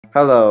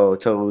Hello,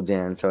 Toads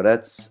and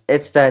Toadettes.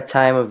 It's that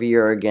time of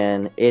year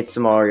again. It's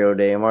Mario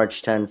Day,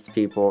 March 10th,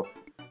 people.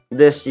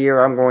 This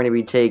year, I'm going to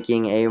be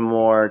taking a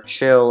more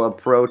chill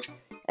approach,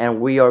 and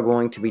we are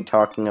going to be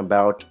talking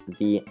about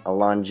the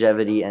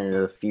longevity and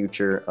the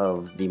future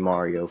of the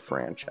Mario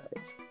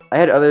franchise. I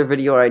had other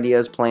video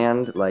ideas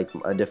planned, like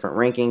a different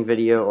ranking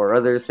video or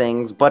other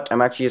things, but I'm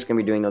actually just going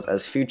to be doing those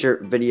as future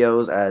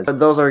videos, as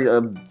those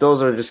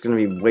are just going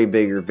to be way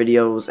bigger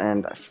videos,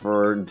 and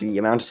for the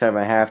amount of time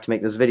I have to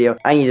make this video,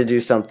 I need to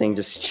do something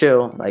just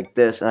chill like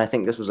this, and I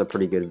think this was a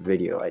pretty good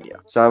video idea.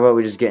 So how about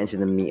we just get into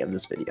the meat of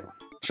this video.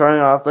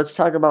 Starting off, let's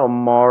talk about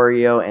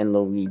Mario and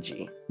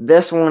Luigi.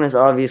 This one is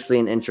obviously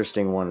an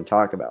interesting one to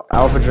talk about.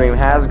 Alpha Dream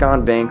has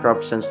gone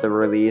bankrupt since the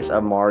release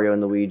of Mario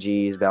and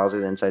Luigi's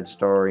Bowser's Inside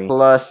Story,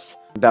 plus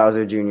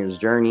Bowser Jr.'s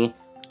Journey.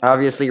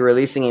 Obviously,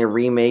 releasing a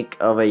remake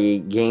of a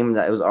game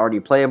that was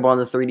already playable on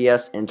the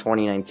 3DS in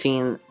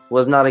 2019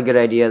 was not a good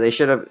idea. They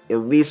should have at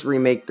least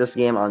remade this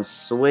game on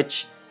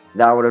Switch.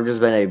 That would have just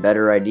been a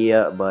better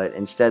idea, but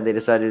instead they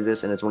decided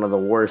this, and it's one of the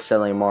worst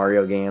selling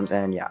Mario games,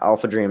 and yeah,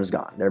 Alpha Dream is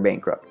gone. They're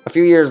bankrupt. A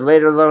few years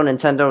later, though,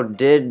 Nintendo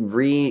did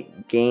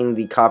regain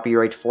the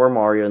copyright for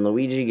Mario and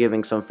Luigi,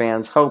 giving some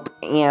fans hope,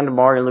 and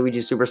Mario and Luigi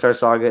Superstar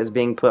Saga is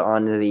being put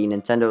onto the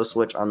Nintendo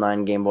Switch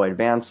Online Game Boy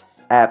Advance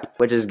app,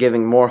 which is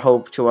giving more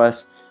hope to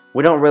us.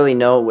 We don't really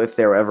know if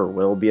there ever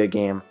will be a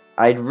game.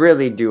 I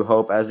really do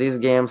hope, as these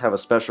games have a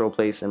special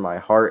place in my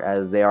heart,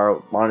 as they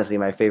are honestly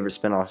my favorite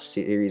spin-off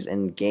series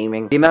in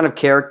gaming. The amount of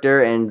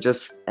character and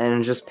just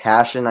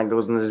passion that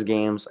goes into these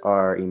games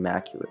are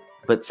immaculate.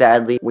 But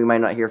sadly, we might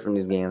not hear from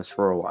these games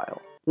for a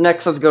while.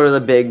 Next, let's go to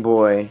the big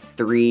boy,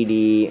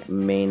 3D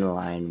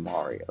mainline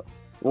Mario.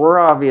 We're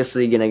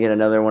obviously gonna get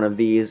another one of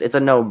these. It's a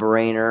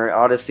no-brainer.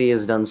 Odyssey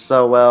has done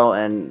so well,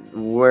 and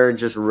we're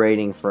just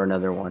waiting for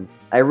another one.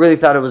 I really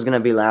thought it was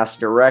gonna be last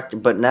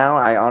Direct, but now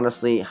I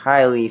honestly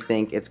highly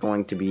think it's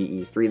going to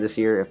be E3 this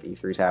year. If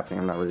E3 is happening,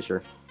 I'm not really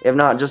sure. If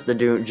not, just the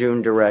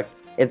June Direct.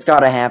 It's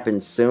gotta happen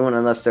soon,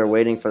 unless they're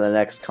waiting for the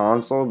next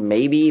console.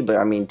 Maybe, but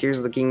I mean, Tears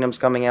of the Kingdom's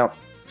coming out,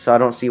 so I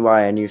don't see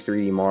why a new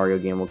 3D Mario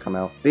game will come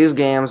out. These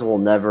games will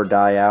never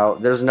die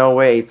out. There's no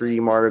way a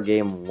 3D Mario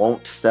game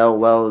won't sell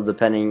well,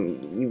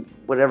 depending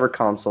whatever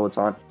console it's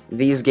on.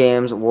 These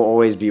games will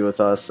always be with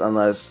us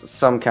unless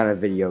some kind of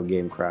video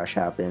game crash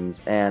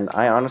happens. And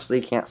I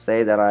honestly can't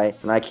say that I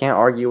can't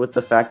argue with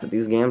the fact that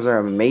these games are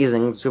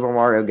amazing. Super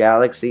Mario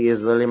Galaxy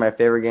is literally my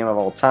favorite game of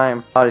all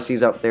time.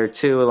 Odyssey's up there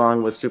too,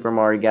 along with Super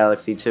Mario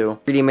Galaxy 2.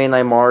 3D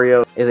Mainline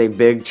Mario is a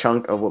big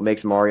chunk of what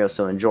makes Mario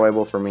so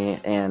enjoyable for me,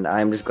 and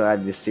I'm just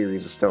glad this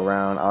series is still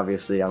around.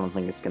 Obviously, I don't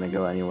think it's going to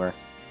go anywhere.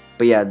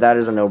 But yeah, that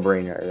is a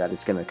no-brainer that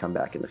it's going to come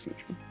back in the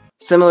future.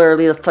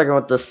 Similarly, let's talk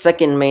about the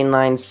second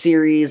mainline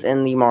series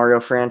in the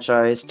Mario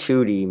franchise,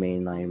 2D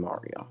mainline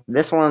Mario.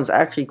 This one's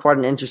actually quite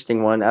an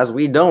interesting one, as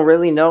we don't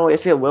really know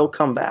if it will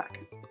come back.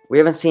 We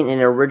haven't seen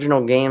an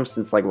original game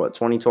since, like, what,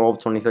 2012,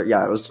 2013?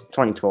 Yeah, it was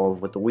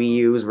 2012 with the Wii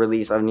U's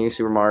release of New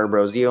Super Mario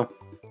Bros. U.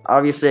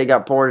 Obviously, it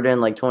got ported in,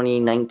 like,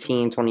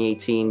 2019,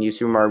 2018, New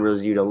Super Mario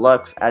Bros. U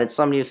Deluxe, added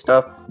some new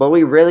stuff, but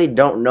we really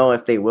don't know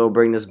if they will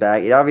bring this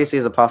back. It obviously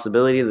is a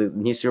possibility. The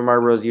New Super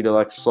Mario Bros. U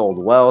Deluxe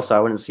sold well, so I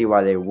wouldn't see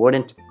why they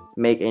wouldn't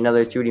make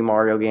another 2D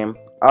Mario game.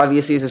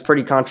 Obviously, this is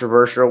pretty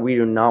controversial. We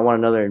do not want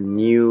another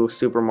new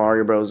Super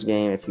Mario Bros.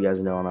 Game. If you guys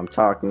know what I'm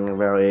talking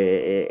about,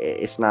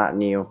 it's not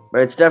new.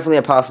 But it's definitely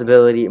a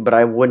possibility, but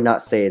I would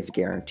not say it's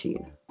guaranteed.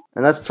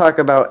 And let's talk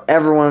about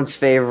everyone's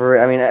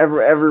favorite. I mean,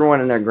 everyone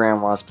and their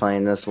grandma's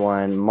playing this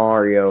one,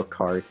 Mario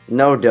Kart.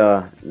 No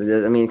duh.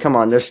 I mean, come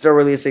on. They're still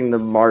releasing the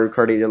Mario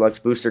Kart 8 Deluxe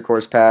Booster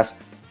Course Pass.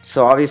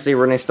 So obviously,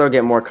 we're going to still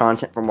get more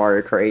content from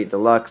Mario Kart 8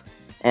 Deluxe.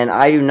 And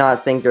I do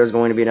not think there's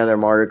going to be another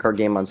Mario Kart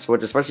game on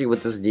Switch, especially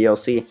with this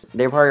DLC.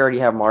 They probably already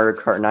have Mario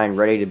Kart 9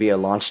 ready to be a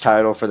launch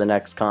title for the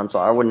next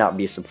console. I would not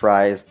be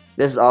surprised.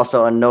 This is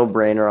also a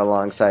no-brainer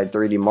alongside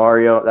 3D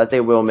Mario, that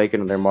they will make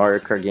another Mario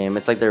Kart game.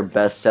 It's like their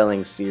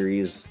best-selling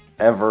series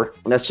ever.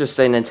 Let's just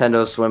say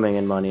Nintendo's swimming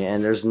in money,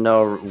 and there's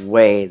no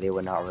way they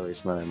would not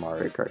release another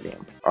Mario Kart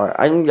game. Alright,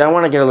 I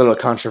want to get a little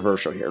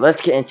controversial here.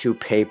 Let's get into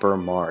Paper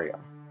Mario.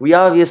 We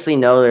obviously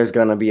know there's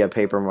going to be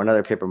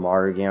another Paper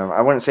Mario game.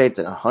 I wouldn't say it's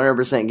a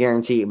 100%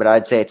 guarantee, but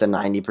I'd say it's a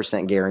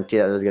 90% guarantee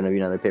that there's going to be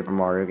another Paper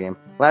Mario game.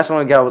 Last one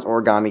we got was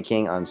Origami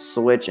King on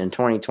Switch in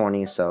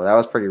 2020, so that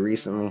was pretty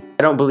recently.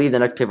 I don't believe the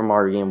next Paper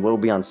Mario game will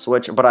be on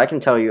Switch, but I can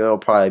tell you it'll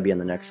probably be in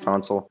the next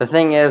console. The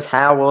thing is,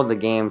 how will the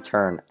game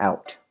turn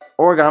out?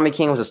 Origami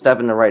King was a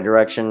step in the right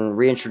direction,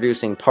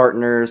 reintroducing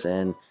partners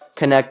and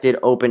connected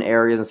open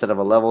areas instead of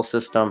a level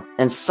system,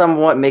 and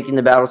somewhat making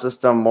the battle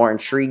system more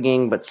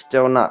intriguing, but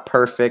still not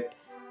perfect.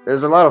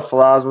 There's a lot of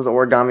flaws with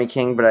Origami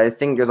King, but I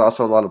think there's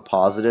also a lot of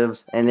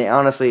positives, and they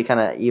honestly kind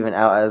of even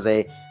out as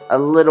a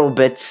little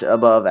bit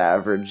above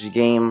average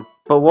game.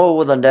 But what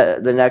will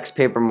the next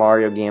Paper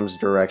Mario game's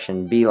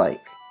direction be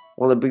like?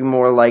 Will it be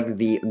more like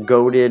the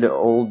goated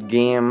old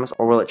games,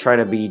 or will it try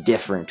to be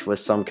different with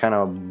some kind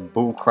of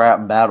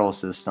bullcrap battle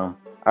system?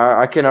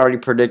 I can already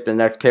predict the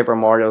next Paper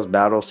Mario's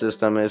battle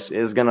system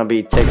is gonna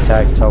be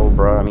tic-tac-toe,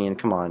 bro. I mean,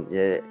 come on.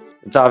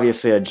 It's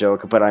obviously a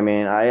joke, but I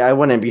mean, I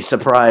wouldn't be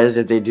surprised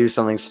if they do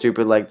something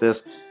stupid like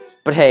this.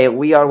 But hey,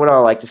 would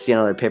all like to see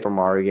another Paper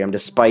Mario game,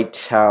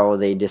 despite how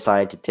they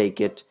decide to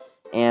take it.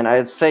 And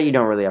I'd say you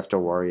don't really have to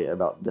worry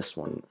about this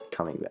one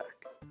coming back.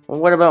 Well,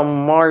 what about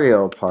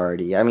Mario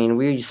Party? I mean,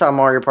 we saw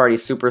Mario Party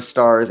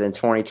Superstars in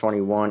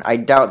 2021. I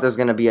doubt there's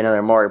going to be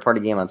another Mario Party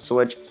game on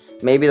Switch.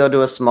 Maybe they'll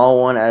do a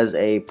small one as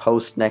a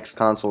post-next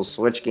console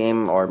Switch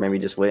game, or maybe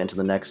just wait until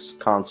the next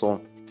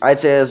console. I'd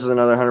say this is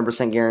another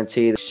 100%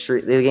 guarantee.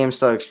 The game's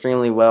still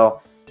extremely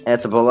well, and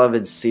it's a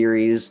beloved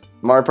series.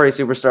 Mario Party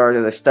Superstars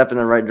is a step in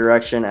the right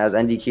direction, as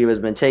NDQ has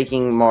been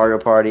taking Mario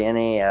Party in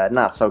a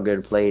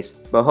not-so-good place.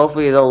 But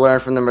hopefully they'll learn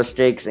from their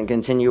mistakes and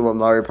continue what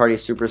Mario Party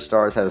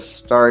Superstars has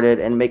started,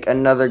 and make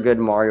another good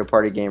Mario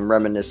Party game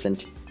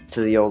reminiscent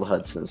to the old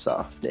Hudson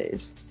Soft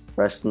days.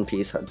 Rest in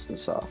peace, Hudson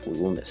Soft. We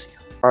will miss you.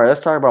 Alright,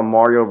 let's talk about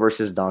Mario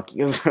vs.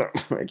 Donkey.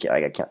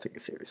 I can't take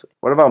it seriously.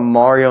 What about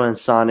Mario and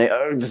Sonic?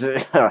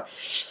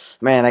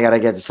 Man, I gotta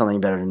get to something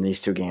better than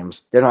these two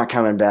games. They're not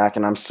coming back,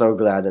 and I'm so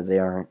glad that they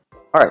aren't.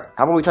 Alright,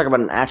 how about we talk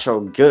about an actual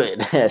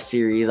good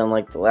series,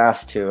 unlike the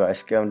last two I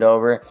skimmed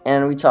over,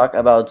 and we talk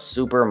about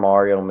Super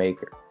Mario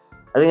Maker.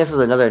 I think this is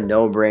another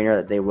no-brainer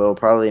that they will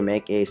probably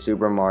make a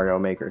Super Mario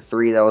Maker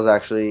 3. That was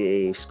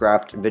actually a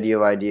scrapped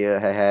video idea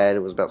I had. It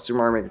was about Super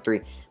Mario Maker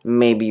 3.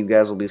 Maybe you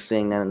guys will be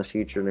seeing that in the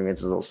future. Maybe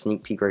it's a little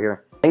sneak peek right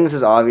here. I think this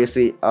is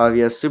obviously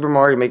obvious. Super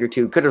Mario Maker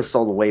 2 could have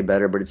sold way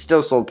better, but it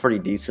still sold pretty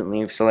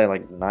decently. It's selling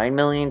like 9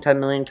 million, 10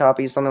 million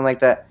copies, something like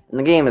that. And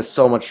the game is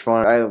so much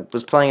fun. I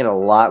was playing it a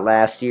lot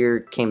last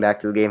year, came back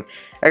to the game.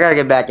 I gotta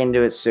get back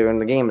into it soon.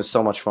 The game is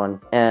so much fun.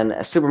 And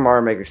Super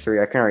Mario Maker 3,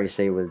 I can already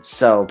say would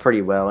sell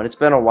pretty well. And it's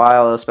been a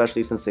while,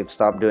 especially since they've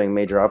stopped doing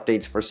major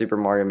updates for Super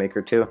Mario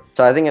Maker 2.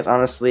 So I think it's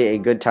honestly a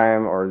good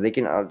time, or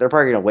they're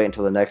probably gonna wait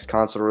until the next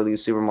console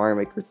release, Super Mario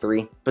Maker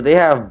 3. But they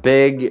have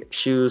big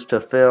shoes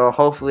to fill.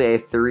 Hopefully a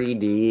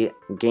 3D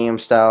game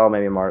style,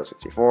 maybe Mario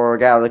 64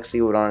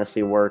 Galaxy would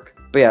honestly work.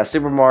 But yeah,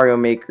 Super Mario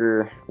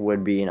Maker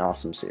would be an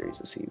awesome series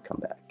to see come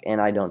back.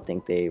 And I don't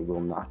think they will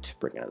not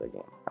bring another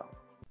game out.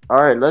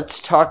 Alright, let's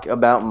talk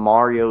about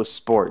Mario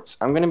Sports.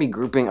 I'm going to be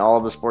grouping all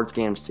of the sports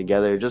games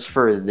together just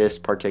for this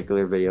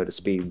particular video to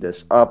speed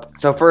this up.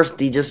 So first,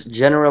 the just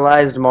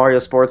generalized Mario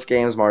Sports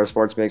games, Mario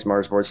Sports Mix,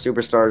 Mario Sports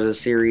Superstars, this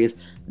series.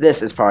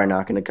 This is probably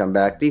not going to come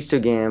back. These two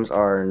games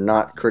are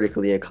not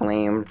critically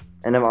acclaimed,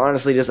 and have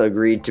honestly just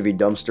agreed to be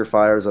dumpster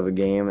fires of a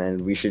game, and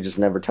we should just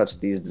never touch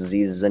these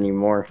diseases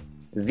anymore.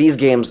 These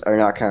games are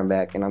not coming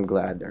back, and I'm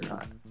glad they're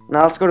not.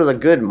 Now let's go to the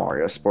good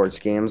Mario sports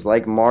games,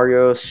 like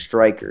Mario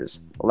Strikers.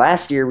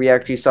 Last year, we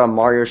actually saw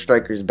Mario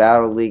Strikers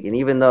Battle League, and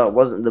even though it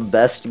wasn't the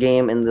best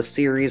game in the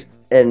series,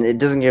 and it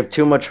doesn't give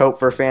too much hope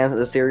for fans that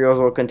the series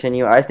will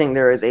continue, I think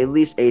there is at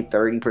least a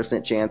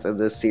 30% chance of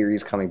this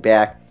series coming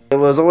back. It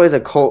was always a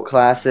cult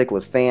classic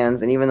with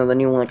fans, and even though the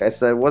new one, like I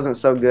said, wasn't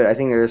so good, I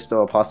think there is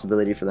still a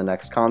possibility for the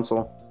next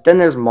console. Then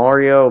there's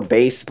Mario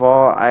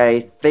Baseball.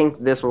 I think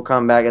this will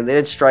come back. They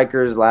did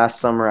Strikers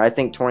last summer. I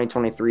think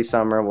 2023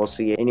 summer we'll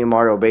see a new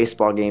Mario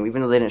Baseball game,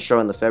 even though they didn't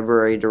show in the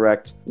February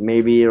Direct.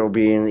 Maybe it'll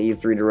be in the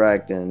E3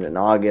 Direct in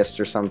August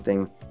or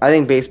something. I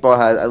think baseball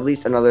has at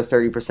least another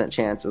 30%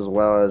 chance, as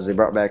well as they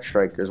brought back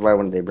Strikers. Why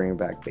wouldn't they bring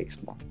back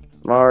baseball?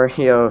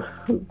 Mario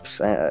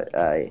Hoops.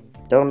 I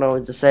don't know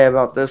what to say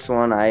about this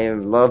one. I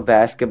love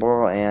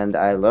basketball and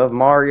I love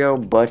Mario,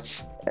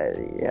 but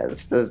yeah,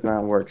 this does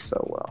not work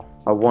so well.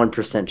 A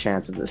 1%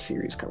 chance of this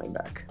series coming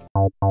back.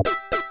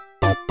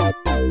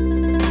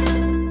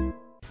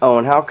 Oh,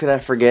 and how could I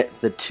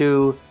forget the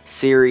two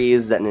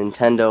series that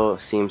Nintendo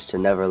seems to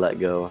never let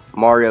go?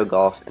 Mario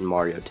Golf and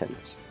Mario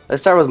Tennis.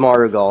 Let's start with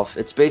Mario Golf.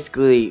 It's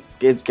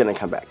gonna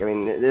come back. I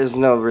mean, there's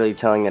no really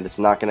telling that it's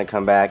not gonna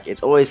come back.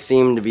 It's always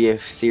seemed to be a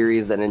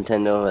series that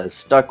Nintendo has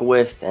stuck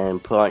with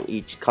and put on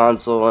each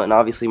console, and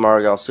obviously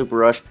Mario Golf Super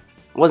Rush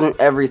wasn't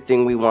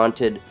everything we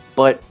wanted,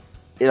 but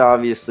it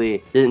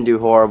obviously didn't do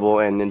horrible,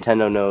 and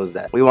Nintendo knows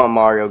that. We want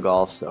Mario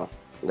Golf, so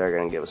they're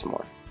gonna give us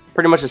more.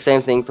 Pretty much the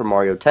same thing for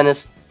Mario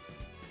Tennis.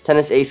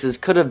 Tennis Aces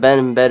could have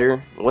been better.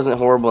 It wasn't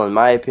horrible in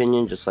my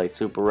opinion, just like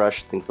Super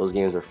Rush. I think those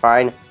games are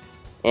fine.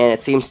 And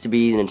it seems to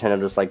be Nintendo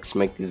just likes to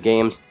make these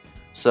games,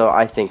 so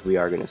I think we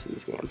are going to see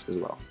these games as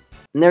well.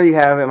 And there you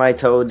have it, my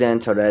Toads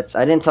and Toadettes.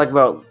 I didn't talk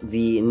about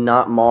the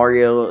not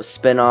Mario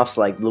spin-offs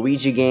like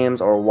Luigi games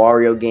or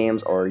Wario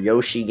games or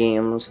Yoshi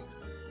games,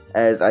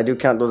 as I do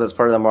count those as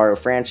part of the Mario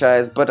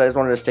franchise, but I just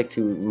wanted to stick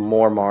to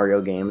more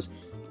Mario games.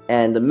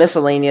 And the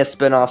miscellaneous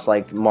spin-offs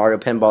like Mario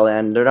Pinball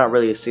Land, they're not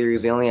really a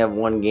series, they only have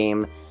one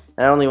game.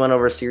 And I only went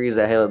over a series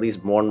that had at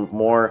least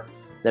more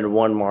than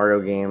one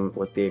Mario game,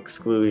 with the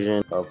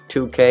exclusion of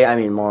 2K, I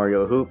mean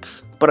Mario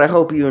Hoops. But I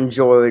hope you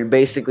enjoyed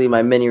basically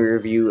my mini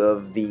review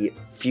of the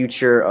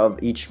future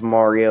of each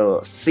Mario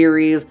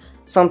series,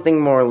 something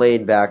more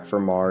laid back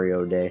for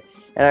Mario Day.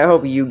 And I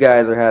hope you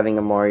guys are having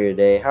a Mario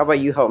Day. How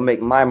about you help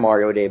make my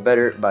Mario Day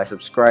better by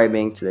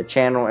subscribing to the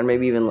channel and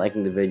maybe even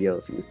liking the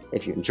video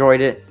if you enjoyed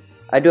it.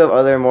 I do have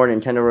other more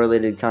Nintendo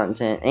related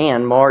content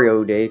and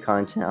Mario Day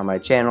content on my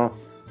channel.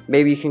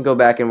 maybe you can go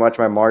back and watch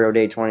my Mario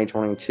Day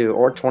 2022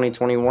 or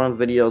 2021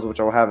 videos, which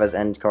I'll have as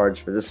end cards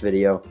for this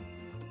video.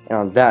 And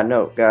on that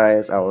note,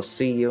 guys, I will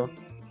see you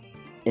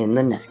in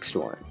the next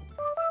one.